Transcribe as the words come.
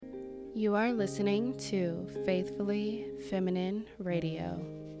You are listening to Faithfully Feminine Radio.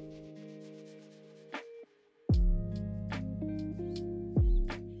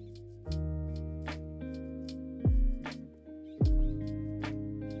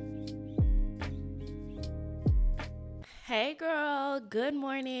 Hey girl, good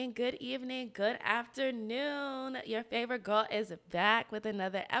morning, good evening, good afternoon. Your favorite girl is back with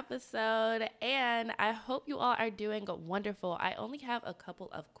another episode, and I hope you all are doing wonderful. I only have a couple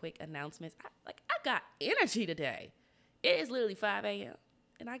of quick announcements. I got energy today. It is literally 5 a.m.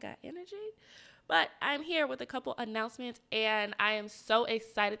 and I got energy. But I'm here with a couple announcements, and I am so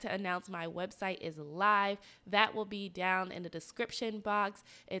excited to announce my website is live. That will be down in the description box.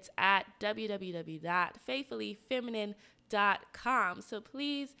 It's at www.faithfullyfeminine.com. So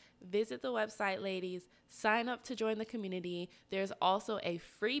please visit the website, ladies. Sign up to join the community. There's also a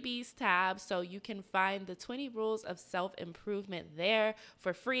freebies tab, so you can find the 20 rules of self-improvement there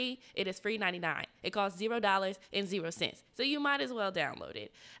for free. It is free 99. It costs $0.00. So you might as well download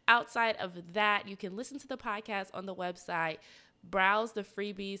it. Outside of that, you can listen to the podcast on the website, browse the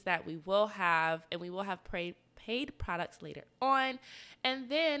freebies that we will have, and we will have paid products later on, and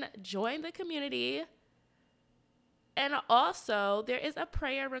then join the community. And also, there is a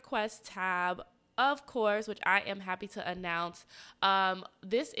prayer request tab, of course, which I am happy to announce.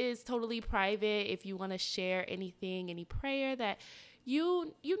 This is totally private. If you want to share anything, any prayer that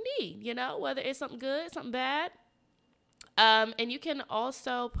you need, whether it's something good, something bad. And you can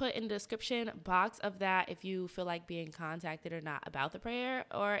also put in the description box of that if you feel like being contacted or not about the prayer,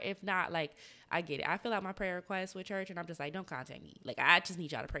 or if not, like, I get it. I fill out my prayer requests with church, and I'm just like, don't contact me. Like, I just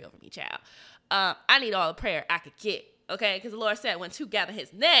need y'all to pray over me, child. I need all the prayer I could get, okay? Because the Lord said, when two gather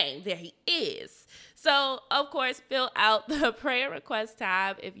his name, there he is. So, of course, fill out the prayer request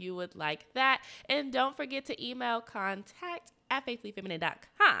tab if you would like that. And don't forget to email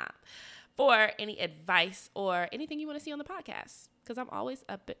contact@faithfullyfeminine.com for any advice or anything you want to see on the podcast, because I'm always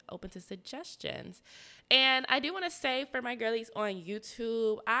open to suggestions. And I do want to say, for my girlies on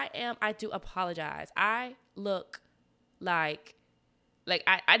YouTube, I do apologize. I look like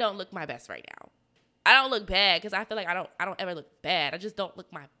I don't look my best right now. I don't look bad, because I feel like I don't ever look bad. I just don't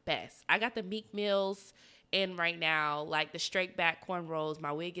look my best. I got the Meek Mills in right now, like the straight back cornrows.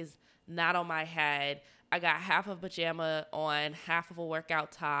 My wig is not on my head. I got half of pajama on, half of a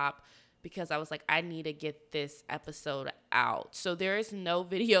workout top, because I was like, I need to get this episode out. So there is no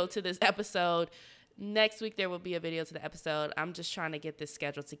video to this episode. Next week, there will be a video to the episode. I'm just trying to get this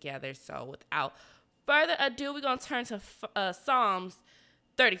schedule together. So without further ado, we're going to turn to Psalms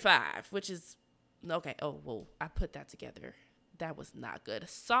 35, which is, okay. Oh, whoa, I put that together. That was not good.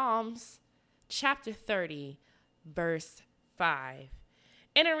 Psalms chapter 30, verse 5.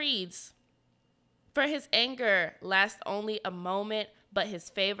 And it reads, "For his anger lasts only a moment, but his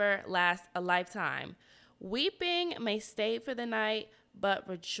favor lasts a lifetime. Weeping may stay for the night, but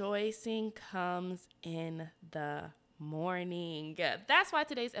rejoicing comes in the morning." That's why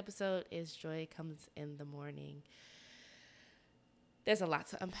today's episode is Joy Comes in the Morning. There's a lot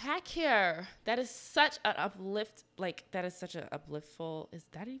to unpack here. That is such an upliftful, is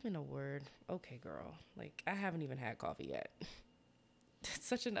that even a word? Okay, girl. Like, I haven't even had coffee yet. It's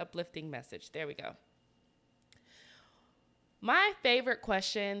such an uplifting message. There we go. My favorite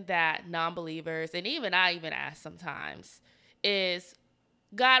question that non-believers, and even I ask sometimes, is,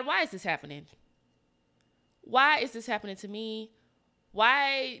 God, why is this happening? Why is this happening to me?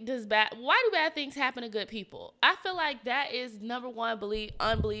 Why do bad things happen to good people? I feel like that is number one,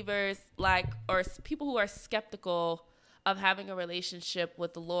 unbelievers, or people who are skeptical of having a relationship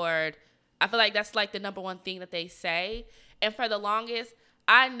with the Lord. I feel like that's like the number one thing that they say. And for the longest,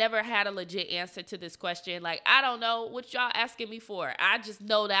 I never had a legit answer to this question. Like, I don't know what y'all asking me for. I just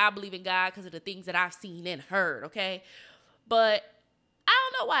know that I believe in God because of the things that I've seen and heard, okay? But I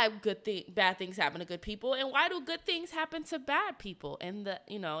don't know why bad things happen to good people, and why do good things happen to bad people, and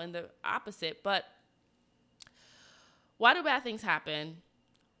the opposite. But why do bad things happen?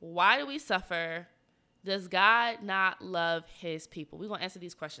 Why do we suffer? Does God not love his people? We're going to answer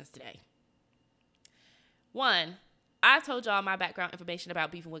these questions today. One, I told y'all my background information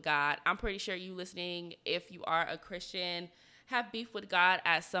about beefing with God. I'm pretty sure you listening, if you are a Christian, have beef with God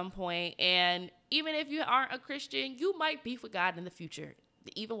at some point. And even if you aren't a Christian, you might beef with God in the future,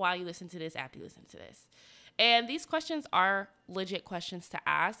 even while you listen to this, after you listen to this. And these questions are legit questions to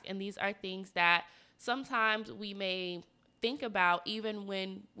ask. And these are things that sometimes we may think about even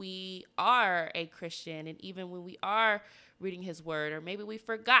when we are a Christian, and even when we are reading his word, or maybe we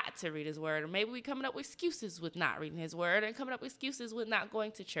forgot to read his word, or maybe we coming up with excuses with not reading his word, and coming up with excuses with not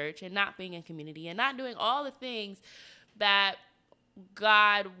going to church and not being in community and not doing all the things that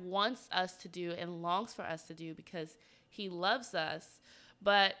God wants us to do and longs for us to do because he loves us.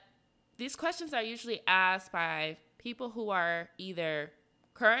 But these questions are usually asked by people who are either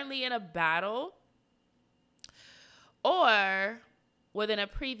currently in a battle or within a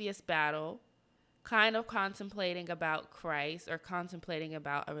previous battle, kind of contemplating about Christ or contemplating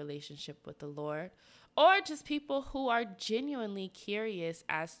about a relationship with the Lord, or just people who are genuinely curious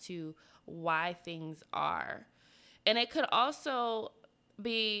as to why things are. And it could also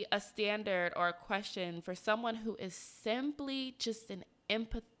be a standard or a question for someone who is simply just an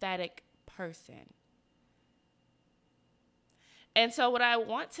empathetic person. And so what I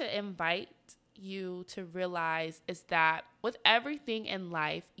want to invite you to realize is that with everything in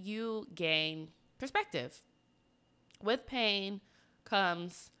life, you gain perspective. With pain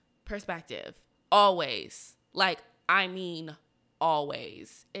comes perspective. Always.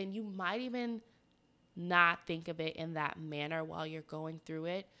 Always. And you might even not think of it in that manner while you're going through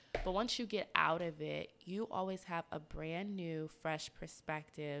it. But once you get out of it, you always have a brand new, fresh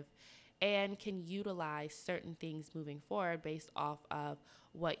perspective and can utilize certain things moving forward based off of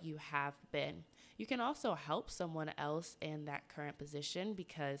what you have been. You can also help someone else in that current position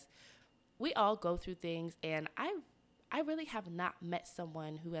because we all go through things, and I really have not met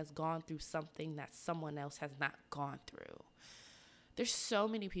someone who has gone through something that someone else has not gone through. There's so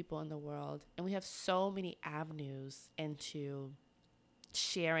many people in the world, and we have so many avenues into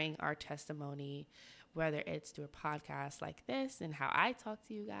sharing our testimony, whether it's through a podcast like this and how I talk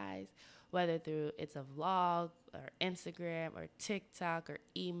to you guys, whether through it's a vlog or Instagram or TikTok or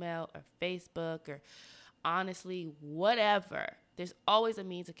email or Facebook or honestly, whatever. There's always a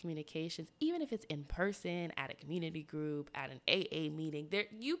means of communications, even if it's in person, at a community group, at an AA meeting.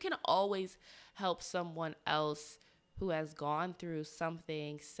 You can always help someone else who has gone through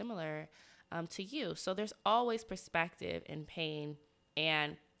something similar to you. So there's always perspective in pain.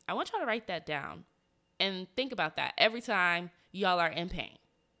 And I want y'all to write that down and think about that every time y'all are in pain.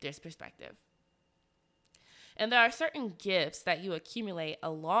 There's perspective. And there are certain gifts that you accumulate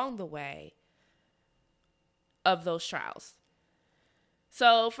along the way of those trials.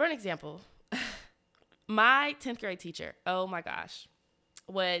 So for an example, my 10th grade teacher, oh my gosh,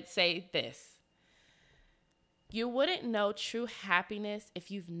 would say this: you wouldn't know true happiness if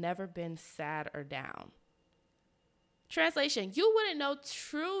you've never been sad or down. Translation: you wouldn't know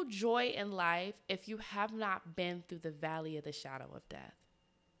true joy in life if you have not been through the valley of the shadow of death.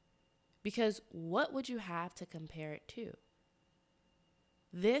 Because what would you have to compare it to?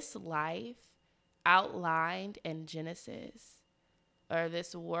 This life outlined in Genesis, or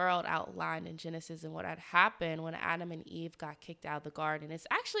this world outlined in Genesis, and what had happened when Adam and Eve got kicked out of the garden. It's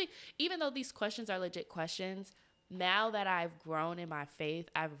actually, even though these questions are legit questions, now that I've grown in my faith,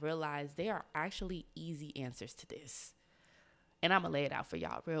 I've realized they are actually easy answers to this. And I'm going to lay it out for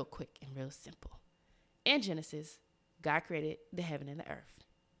y'all real quick and real simple. In Genesis, God created the heaven and the earth.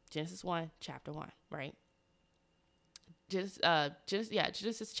 Genesis 1, chapter 1, right?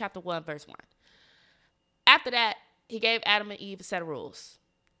 Genesis chapter 1, verse 1. After that, he gave Adam and Eve a set of rules.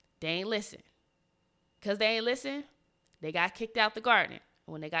 They ain't listen. Because they ain't listen, they got kicked out the garden.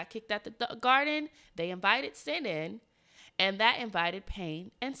 When they got kicked out the garden, they invited sin in, and that invited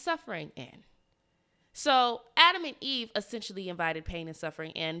pain and suffering in. So Adam and Eve essentially invited pain and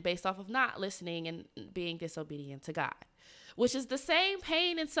suffering in based off of not listening and being disobedient to God, which is the same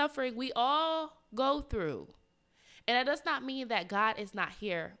pain and suffering we all go through. And that does not mean that God is not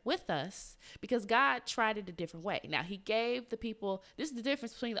here with us, because God tried it a different way. Now, he gave the people, this is the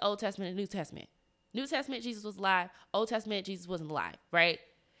difference between the Old Testament and New Testament. New Testament, Jesus was alive. Old Testament, Jesus wasn't alive, right?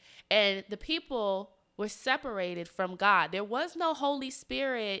 And the people were separated from God. There was no Holy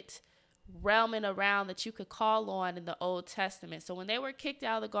Spirit realming around that you could call on in the Old Testament. So when they were kicked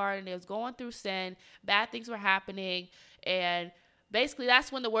out of the garden, they was going through sin, bad things were happening, and basically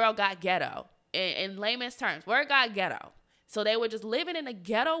that's when the world got ghetto. In layman's terms, word got ghetto. So they were just living in a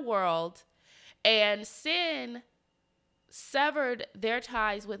ghetto world, and sin severed their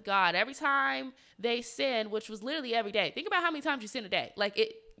ties with God. Every time they sinned, which was literally every day. Think about how many times you sin a day. Like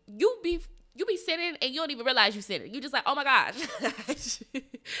you be sinning and you don't even realize you sinning. You just like, oh my gosh,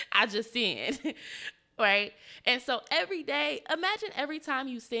 I just sinned. Right? And so every day, imagine every time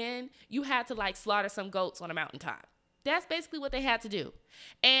you sin, you had to like slaughter some goats on a mountaintop. That's basically what they had to do.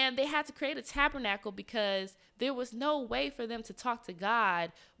 And they had to create a tabernacle because there was no way for them to talk to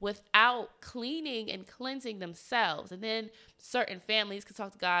God without cleaning and cleansing themselves. And then certain families could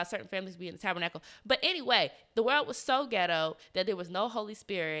talk to God, certain families would be in the tabernacle. But anyway, the world was so ghetto that there was no Holy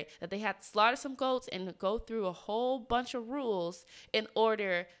Spirit, that they had to slaughter some goats and go through a whole bunch of rules in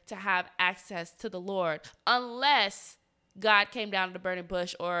order to have access to the Lord, unless God came down to the burning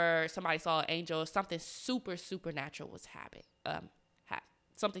bush, or somebody saw an angel, something supernatural was happening.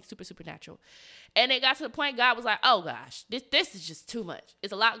 Something supernatural. And it got to the point God was like, oh gosh, this is just too much.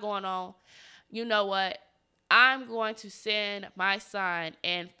 It's a lot going on. You know what? I'm going to send my son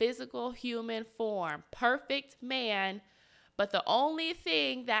in physical human form, perfect man. But the only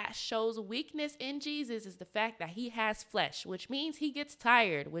thing that shows weakness in Jesus is the fact that he has flesh, which means he gets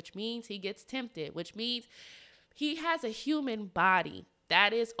tired, which means he gets tempted, which means he has a human body.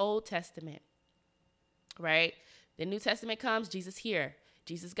 That is Old Testament, right? The New Testament comes, Jesus here.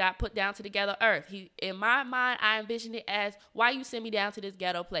 Jesus got put down to the ghetto earth. In my mind, I envision it as, why you send me down to this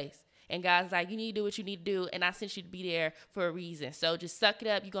ghetto place? And God's like, you need to do what you need to do, and I sent you to be there for a reason. So just suck it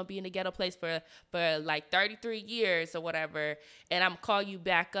up. You're going to be in the ghetto place for like 33 years or whatever, and I'm going to call you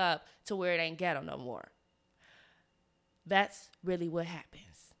back up to where it ain't ghetto no more. That's really what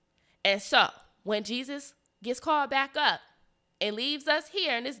happens. And so when Jesus gets called back up and leaves us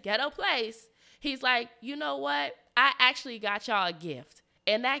here in this ghetto place, he's like, you know what? I actually got y'all a gift,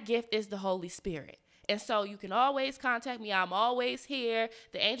 and that gift is the Holy Spirit. And so you can always contact me. I'm always here.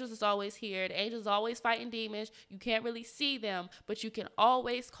 The angels is always here. The angels always fighting demons. You can't really see them, but you can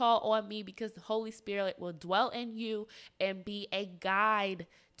always call on me because the Holy Spirit will dwell in you and be a guide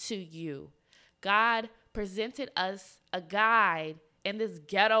to you. God presented us a guide in this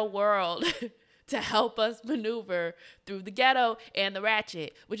ghetto world to help us maneuver through the ghetto and the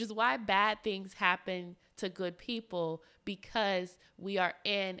ratchet, which is why bad things happen to good people, because we are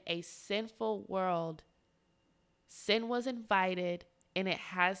in a sinful world. Sin was invited and it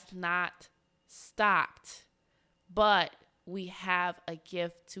has not stopped, but we have a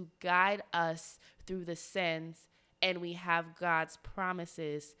gift to guide us through the sins, and we have God's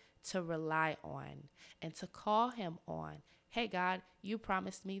promises to rely on and to call him on. Hey, God, you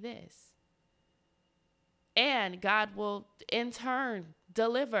promised me this. And God will in turn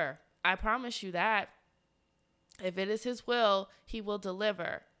deliver. I promise you that. If it is his will, he will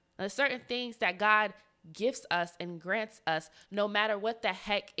deliver. There's certain things that God gifts us and grants us no matter what the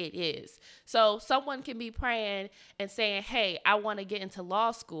heck it is. So someone can be praying and saying, hey, I want to get into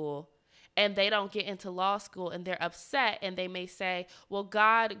law school, and they don't get into law school and they're upset, and they may say, well,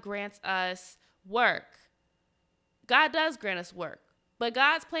 God grants us work. God does grant us work, but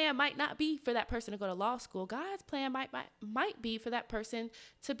God's plan might not be for that person to go to law school. God's plan might be for that person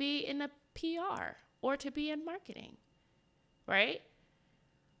to be in the PR or to be in marketing, right?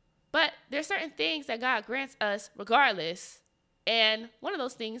 But there's certain things that God grants us regardless, and one of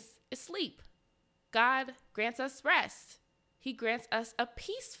those things is sleep. God grants us rest. He grants us a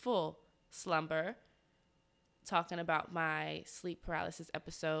peaceful slumber. Talking about my sleep paralysis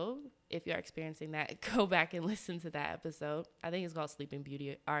episode. If you're experiencing that, go back and listen to that episode. I think it's called Sleeping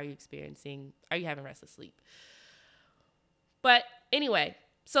Beauty. Are you having restless sleep? But anyway,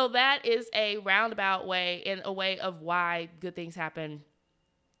 so that is a roundabout way, in a way of why good things happen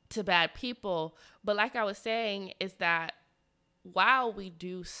to bad people. But like I was saying, is that while we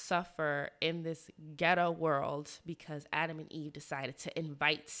do suffer in this ghetto world because Adam and Eve decided to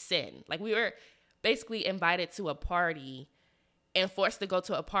invite sin, like we were basically invited to a party and forced to go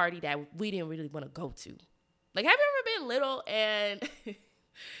to a party that we didn't really want to go to. Like, have you ever been little and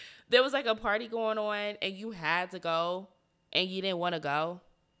there was like a party going on and you had to go and you didn't want to go?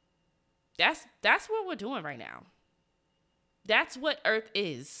 That's what we're doing right now. That's what Earth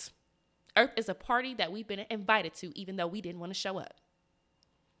is. Earth is a party that we've been invited to, even though we didn't want to show up.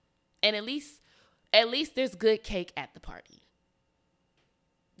 And at least there's good cake at the party.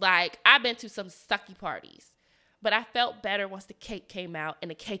 Like, I've been to some sucky parties, but I felt better once the cake came out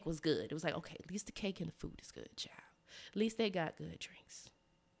and the cake was good. It was like, okay, at least the cake and the food is good, child. At least they got good drinks.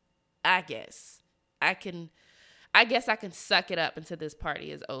 I guess I can suck it up until this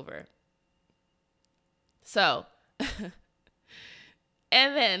party is over. So,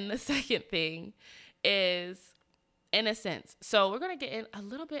 and then the second thing is innocence. So we're going to get in a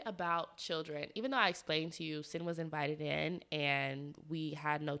little bit about children. Even though I explained to you sin was invited in and we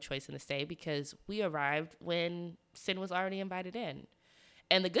had no choice in the stay because we arrived when sin was already invited in.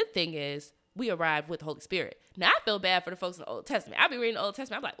 And the good thing is we arrived with the Holy Spirit. Now I feel bad for the folks in the Old Testament. I'll be reading the Old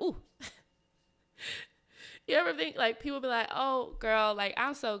Testament. I'm like, ooh. You ever think, like, people be like, oh, girl, like,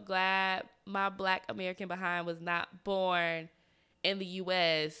 I'm so glad my Black American behind was not born in the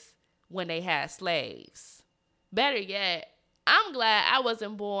U.S. when they had slaves. Better yet, I'm glad I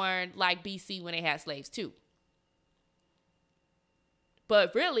wasn't born like BC when they had slaves too.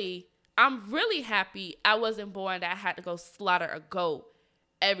 But really, I'm really happy I wasn't born that I had to go slaughter a goat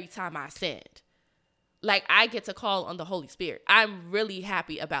every time I sinned. Like, I get to call on the Holy Spirit. I'm really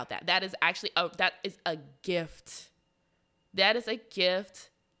happy about that. That is actually that is a gift That is a gift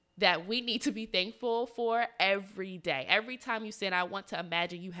that we need to be thankful for every day. Every time you sin, I want to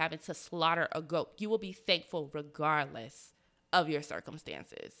imagine you having to slaughter a goat. You will be thankful regardless of your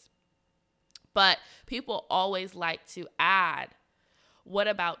circumstances. But people always like to add, what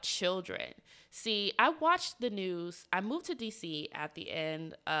about children? See, I watched the news. I moved to DC at the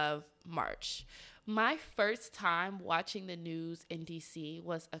end of March. My first time watching the news in DC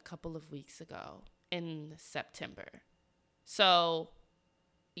was a couple of weeks ago in September. So,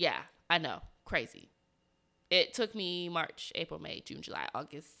 yeah, I know, crazy. It took me March, April, May, June, July,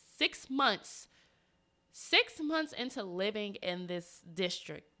 August, 6 months. 6 months into living in this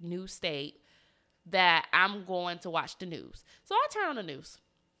district, new state, that I'm going to watch the news. So I turned on the news.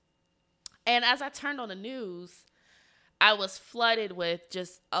 And as I turned on the news, I was flooded with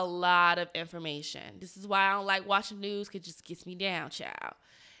just a lot of information. This is why I don't like watching news, because it just gets me down, child.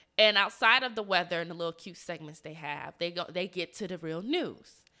 And outside of the weather and the little cute segments they have, they get to the real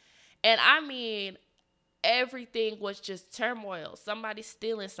news. And I mean, everything was just turmoil. Somebody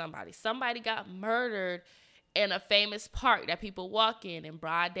stealing somebody. Somebody got murdered in a famous park that people walk in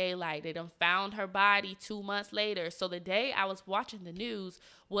broad daylight. They done found her body 2 months later. So the day I was watching the news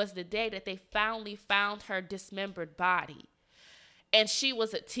was the day that they finally found her dismembered body. And she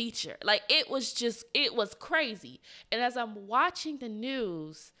was a teacher. Like, it was crazy. And as I'm watching the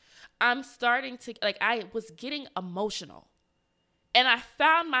news, I'm starting to, I was getting emotional. And I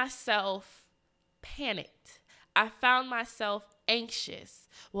found myself panicked. I found myself anxious.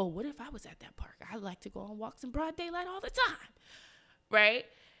 Well, what if I was at that park? I like to go on walks in broad daylight all the time, right?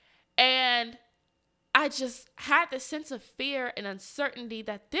 And I just had this sense of fear and uncertainty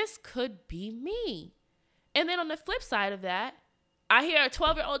that this could be me. And then on the flip side of that, I hear a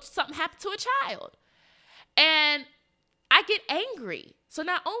 12-year-old, something happened to a child. And I get angry. So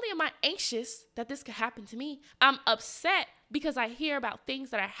not only am I anxious that this could happen to me, I'm upset because I hear about things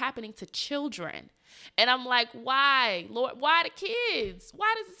that are happening to children. And I'm like, why, Lord? Why the kids?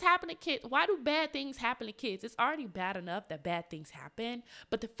 Why does this happen to kids? Why do bad things happen to kids? It's already bad enough that bad things happen.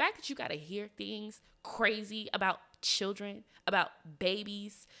 But the fact that you got to hear things crazy about children, about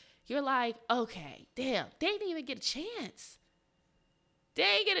babies, you're like, okay, damn, they didn't even get a chance. They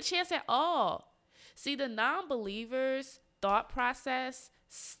didn't get a chance at all. See, the non-believers' thought process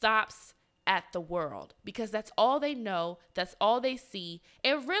stops at the world, because that's all they know, that's all they see,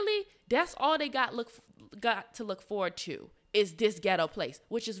 and really that's all they got to look forward to is this ghetto place,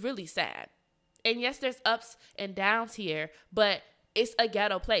 which is really sad. And yes, there's ups and downs here, but it's a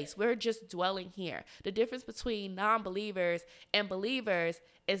ghetto place. We're just dwelling here. The difference between non-believers and believers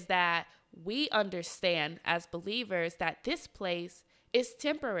is that we understand as believers that this place is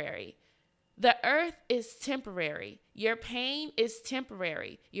temporary. The earth is temporary. Your pain is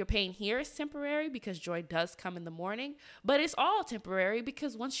temporary. Your pain here is temporary because joy does come in the morning, but it's all temporary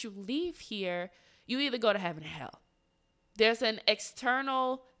because once you leave here, you either go to heaven or hell. There's an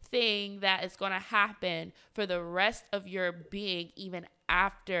external thing that is going to happen for the rest of your being, even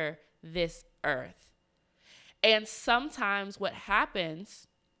after this earth. And sometimes what happens,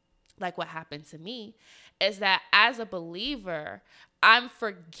 like what happened to me, is that as a believer, I'm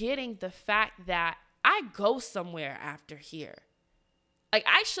forgetting the fact that I go somewhere after here. Like,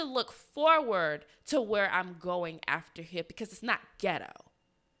 I should look forward to where I'm going after here because it's not ghetto.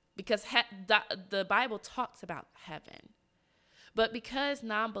 Because the Bible talks about heaven. But because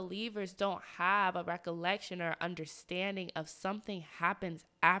non-believers don't have a recollection or understanding of something happens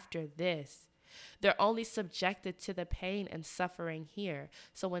after this, they're only subjected to the pain and suffering here.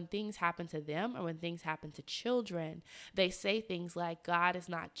 So when things happen to them or when things happen to children, they say things like, God is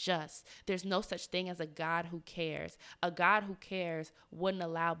not just. There's no such thing as a God who cares. A God who cares wouldn't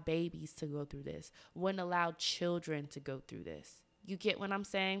allow babies to go through this, wouldn't allow children to go through this. You get what I'm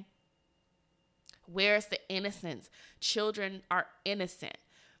saying? Where's the innocence? Children are innocent.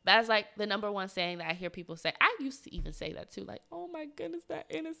 That's like the number one saying that I hear people say. I used to even say that too. Like, oh my goodness, that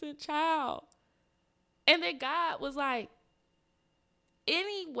innocent child. And then God was like,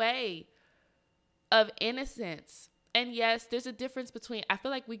 any way of innocence. And yes, there's a difference between, I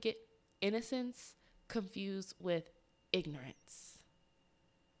feel like we get innocence confused with ignorance.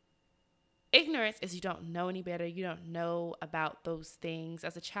 Ignorance is you don't know any better. You don't know about those things.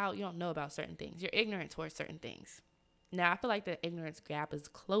 As a child, you don't know about certain things. You're ignorant towards certain things. Now, I feel like the ignorance gap is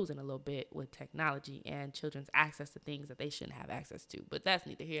closing a little bit with technology and children's access to things that they shouldn't have access to. But that's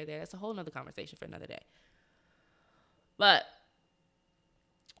neither here nor there. That's a whole nother conversation for another day. But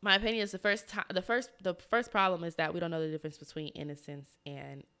my opinion is the first problem is that we don't know the difference between innocence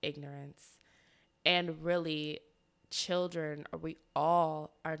and ignorance. And really, children, we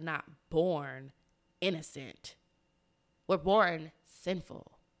all are not born innocent. We're born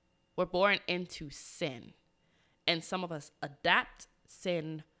sinful. We're born into sin. And some of us adapt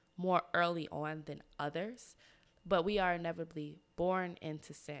sin more early on than others, but we are inevitably born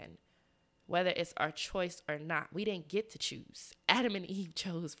into sin, whether it's our choice or not. We didn't get to choose. Adam and Eve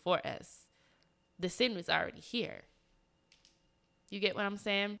chose for us. The sin was already here. You get what I'm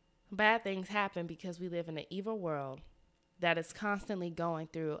saying? Bad things happen because we live in an evil world that is constantly going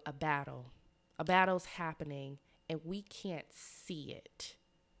through a battle. A battle's happening and we can't see it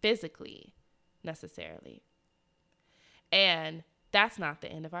physically necessarily. And that's not the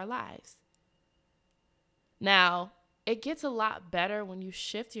end of our lives. Now, it gets a lot better when you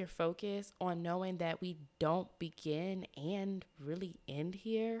shift your focus on knowing that we don't begin and really end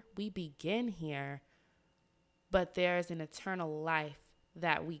here. We begin here, but there's an eternal life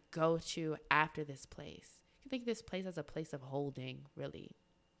that we go to after this place. You think this place as a place of holding, really.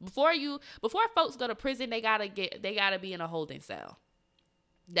 Before folks go to prison, they gotta be in a holding cell.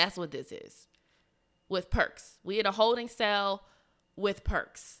 That's what this is. With perks. We in a holding cell with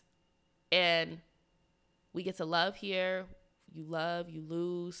perks. And we get to love here. You love, you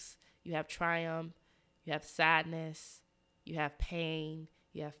lose, you have triumph, you have sadness, you have pain,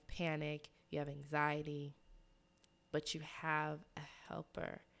 you have panic, you have anxiety, but you have a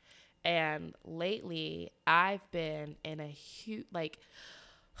helper. And lately, I've been in a huge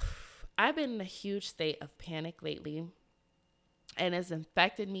state of panic lately, and it's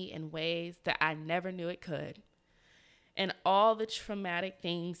infected me in ways that I never knew it could. And all the traumatic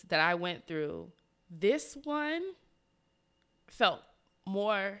things that I went through, this one felt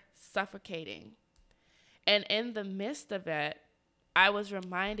more suffocating. And in the midst of it, I was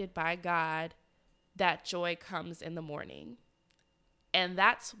reminded by God that joy comes in the morning. And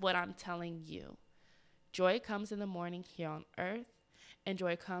that's what I'm telling you. Joy comes in the morning here on earth, and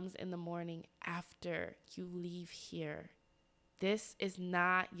joy comes in the morning after you leave here. This is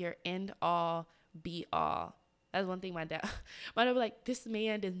not your end all, be all. That's one thing my dad was like, this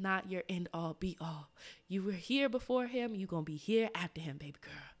man is not your end all, be all. You were here before him, you're going to be here after him, baby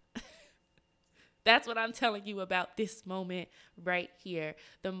girl. That's what I'm telling you about this moment right here.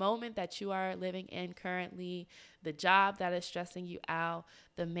 The moment that you are living in currently, the job that is stressing you out,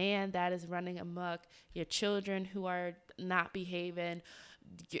 the man that is running amok, your children who are not behaving,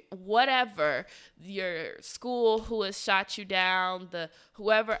 whatever, your school who has shot you down,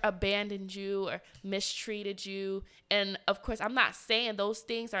 whoever abandoned you or mistreated you. And of course, I'm not saying those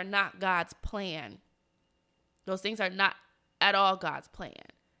things are not God's plan. Those things are not at all God's plan.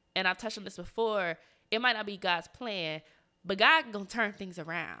 And I've touched on this before. It might not be God's plan, but God gonna turn things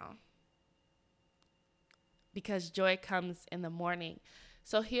around because joy comes in the morning.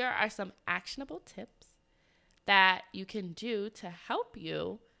 So here are some actionable tips that you can do to help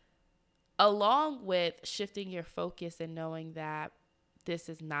you, along with shifting your focus and knowing that this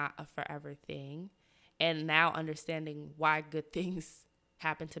is not a forever thing, and now understanding why good things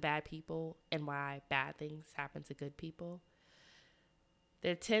happen to bad people and why bad things happen to good people.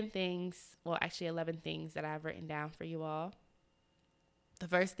 There are 11 things that I've written down for you all. The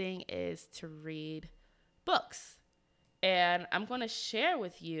first thing is to read books. And I'm going to share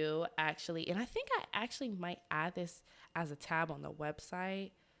with you, actually, and I think I actually might add this as a tab on the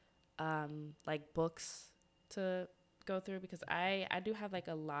website, like books to go through, because I do have like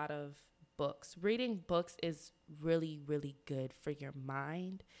a lot of books. Reading books is really, really good for your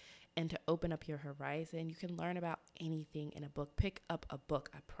mind and to open up your horizon. You can learn about anything in a book. Pick up a book,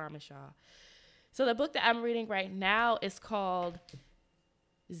 I promise y'all. So the book that I'm reading right now is called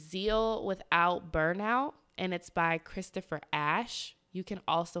Zeal Without Burnout, and it's by Christopher Ash. You can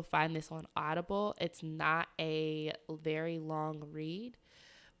also find this on Audible. It's not a very long read,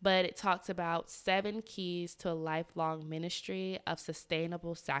 but it talks about 7 keys to a lifelong ministry of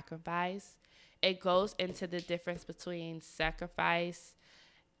sustainable sacrifice. It goes into the difference between sacrifice,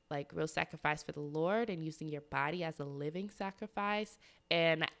 like real sacrifice for the Lord and using your body as a living sacrifice,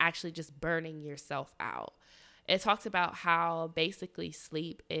 and actually just burning yourself out. It talks about how basically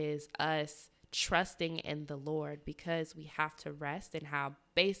sleep is us trusting in the Lord because we have to rest, and how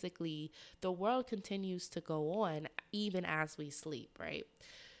basically the world continues to go on even as we sleep, right?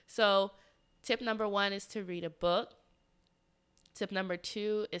 So tip number 1 is to read a book. Tip number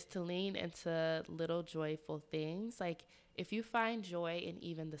 2 is to lean into little joyful things. Like if you find joy in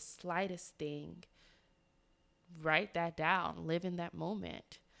even the slightest thing, write that down, live in that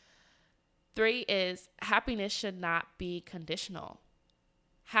moment. 3 is happiness should not be conditional.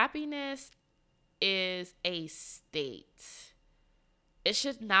 Happiness is a state. It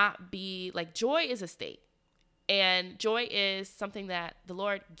should not be like joy is a state. And joy is something that the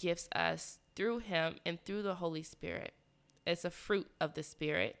Lord gives us through him and through the Holy Spirit. It's a fruit of the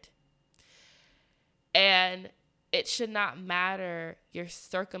Spirit. And it should not matter your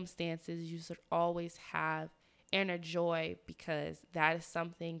circumstances. You should always have inner joy, because that is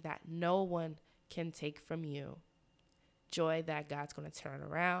something that no one can take from you. Joy that God's going to turn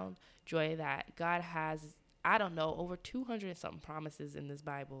around. Joy that God has, I don't know, over 200 something promises in this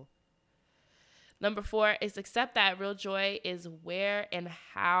Bible. Number 4 is accept that real joy is where and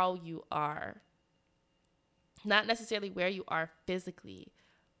how you are. Not necessarily where you are physically,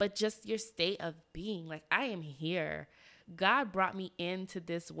 but just your state of being. Like, I am here. God brought me into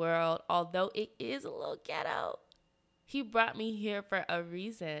this world, although it is a little ghetto. He brought me here for a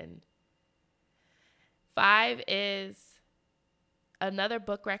reason. 5 is another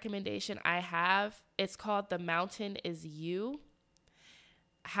book recommendation I have. It's called The Mountain Is You: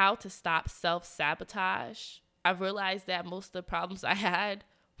 How to Stop Self-Sabotage. I've realized that most of the problems I had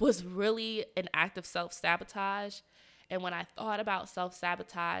was really an act of self-sabotage. And when I thought about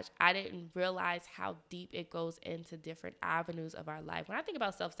self-sabotage, I didn't realize how deep it goes into different avenues of our life. When I think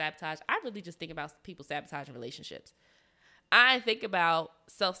about self-sabotage, I really just think about people sabotaging relationships. I think about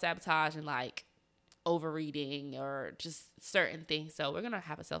self-sabotage and like overreading or just certain things. So we're going to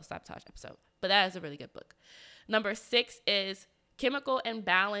have a self-sabotage episode. But that is a really good book. Number 6 is chemical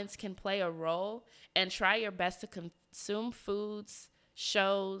imbalance can play a role, and try your best to consume foods,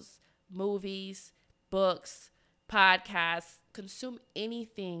 shows, movies, books, podcasts, consume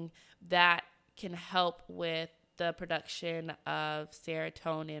anything that can help with the production of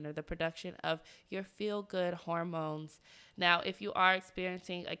serotonin or the production of your feel-good hormones. Now, if you are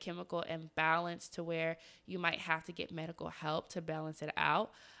experiencing a chemical imbalance to where you might have to get medical help to balance it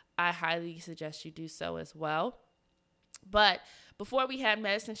out, I highly suggest you do so as well. But before we had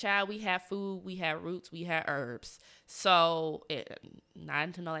medicine, child, we had food, we had roots, we had herbs. So, not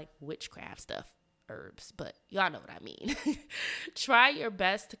into no like witchcraft stuff. Herbs, but y'all know what I mean. Try your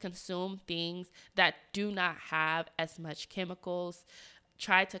best to consume things that do not have as much chemicals.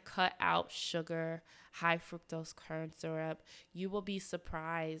 Try to cut out sugar, high fructose corn syrup. You will be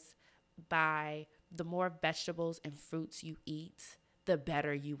surprised by the more vegetables and fruits you eat, the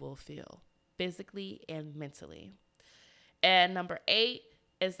better you will feel physically and mentally. And number 8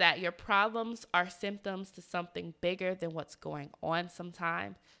 is that your problems are symptoms to something bigger than what's going on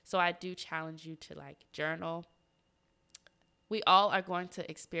sometimes. So I do challenge you to like journal. We all are going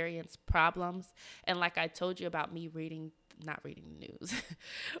to experience problems. And like I told you about me not reading the news.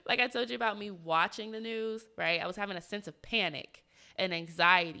 Like I told you about me watching the news, right? I was having a sense of panic and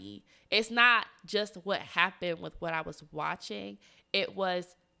anxiety. It's not just what happened with what I was watching. It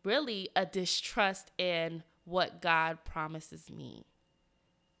was really a distrust in what God promises me.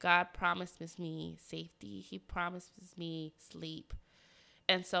 God promises me safety. He promises me sleep.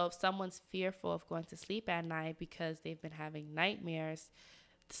 And so if someone's fearful of going to sleep at night because they've been having nightmares,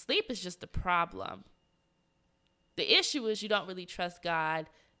 sleep is just a problem. The issue is you don't really trust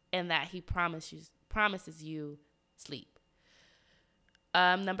God and that he promises you sleep.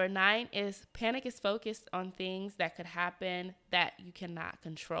 Number 9 is panic is focused on things that could happen that you cannot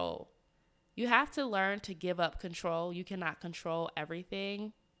control. You have to learn to give up control. You cannot control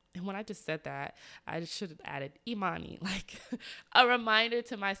everything. And when I just said that, I should have added Imani, like a reminder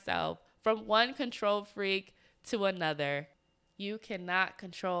to myself from one control freak to another. You cannot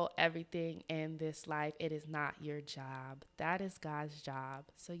control everything in this life. It is not your job. That is God's job.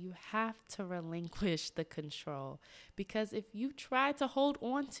 So you have to relinquish the control, because if you try to hold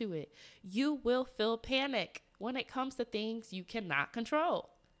on to it, you will feel panic when it comes to things you cannot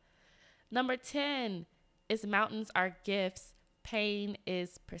control. Number 10 is mountains are gifts. Pain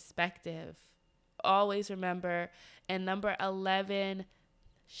is perspective. Always remember. And number 11,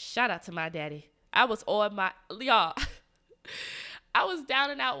 shout out to my daddy. I was down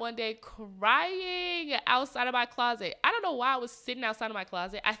and out one day crying outside of my closet. I don't know why I was sitting outside of my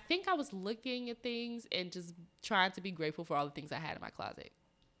closet. I think I was looking at things and just trying to be grateful for all the things I had in my closet.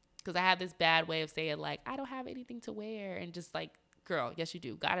 Because I have this bad way of saying like, I don't have anything to wear. And just like, girl, yes you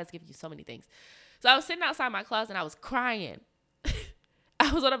do. God has given you so many things. So I was sitting outside my closet and I was crying.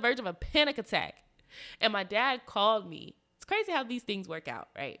 I was on the verge of a panic attack. And my dad called me. It's crazy how these things work out,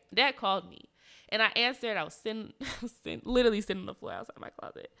 right? Dad called me. And I answered. I was literally sitting on the floor outside my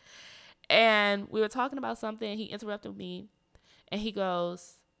closet. And we were talking about something. He interrupted me. And he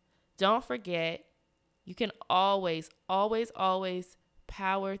goes, don't forget, you can always, always, always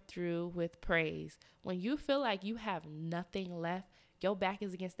power through with praise. When you feel like you have nothing left, your back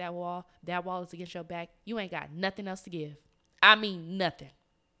is against that wall is against your back, you ain't got nothing else to give. I mean, nothing.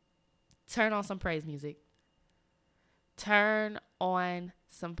 Turn on some praise music. Turn on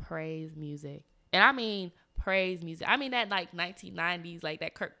some praise music. And I mean praise music. I mean that like 1990s, like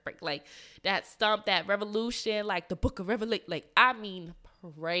that Kirk, like that stump, that revolution, like the Book of Revelation. Like I mean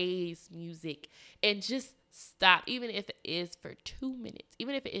praise music, and just stop, even if it is for 2 minutes,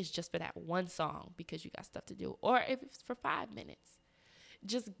 even if it is just for that one song because you got stuff to do, or if it's for 5 minutes.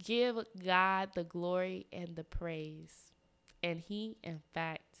 Just give God the glory and the praise, and he, in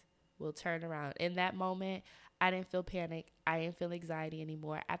fact, will turn around. In that moment, I didn't feel panic. I didn't feel anxiety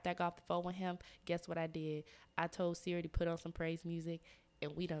anymore. After I got off the phone with him, guess what I did? I told Siri to put on some praise music,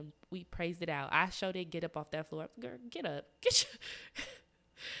 and we praised it out. I showed it, get up off that floor. Girl, get up. Get your...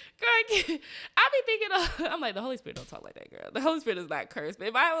 Girl, I be thinking, I'm like, the Holy Spirit don't talk like that, girl. The Holy Spirit is not cursed. But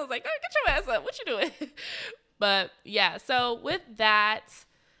if I was like, girl, get your ass up. What you doing? But yeah, so with that,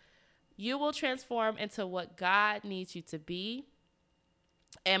 you will transform into what God needs you to be.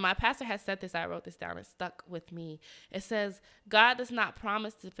 And my pastor has said this, I wrote this down, it stuck with me. It says, God does not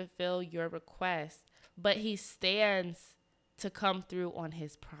promise to fulfill your request, but he stands to come through on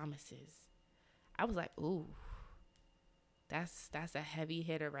his promises. I was like, ooh, that's a heavy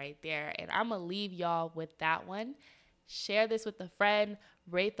hitter right there. And I'm going to leave y'all with that one. Share this with a friend,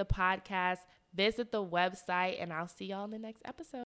 rate the podcast, visit the website, and I'll see y'all in the next episode.